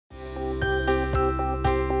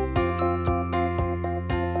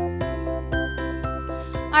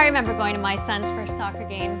I remember going to my son's first soccer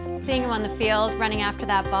game, seeing him on the field, running after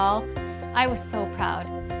that ball. I was so proud.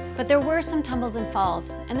 But there were some tumbles and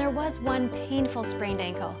falls, and there was one painful sprained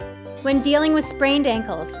ankle. When dealing with sprained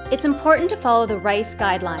ankles, it's important to follow the RICE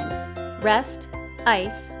guidelines: rest,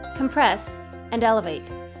 ice, compress, and elevate.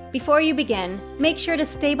 Before you begin, make sure to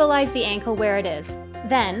stabilize the ankle where it is.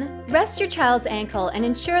 Then, rest your child's ankle and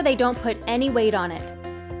ensure they don't put any weight on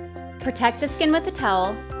it. Protect the skin with a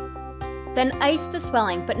towel. Then ice the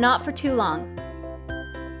swelling, but not for too long.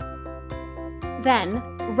 Then,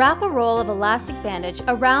 wrap a roll of elastic bandage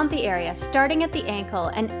around the area, starting at the ankle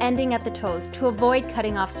and ending at the toes to avoid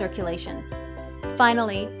cutting off circulation.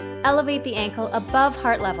 Finally, elevate the ankle above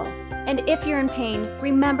heart level, and if you're in pain,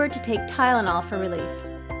 remember to take Tylenol for relief.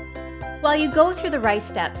 While you go through the RICE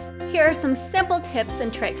steps, here are some simple tips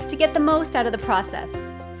and tricks to get the most out of the process.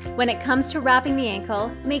 When it comes to wrapping the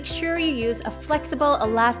ankle, make sure you use a flexible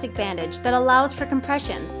elastic bandage that allows for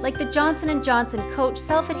compression, like the Johnson & Johnson Coach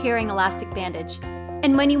self-adhering elastic bandage.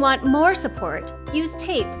 And when you want more support, use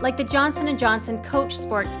tape like the Johnson & Johnson Coach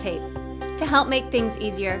Sports Tape. To help make things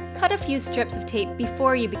easier, cut a few strips of tape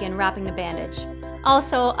before you begin wrapping the bandage.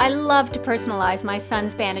 Also, I love to personalize my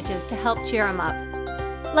son's bandages to help cheer him up.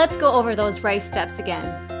 Let's go over those RICE steps again.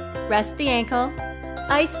 Rest the ankle,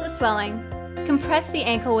 ice the swelling, compress the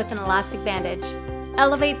ankle with an elastic bandage,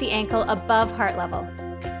 elevate the ankle above heart level.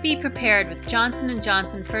 Be prepared with Johnson &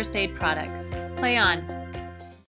 Johnson first aid products. Play on.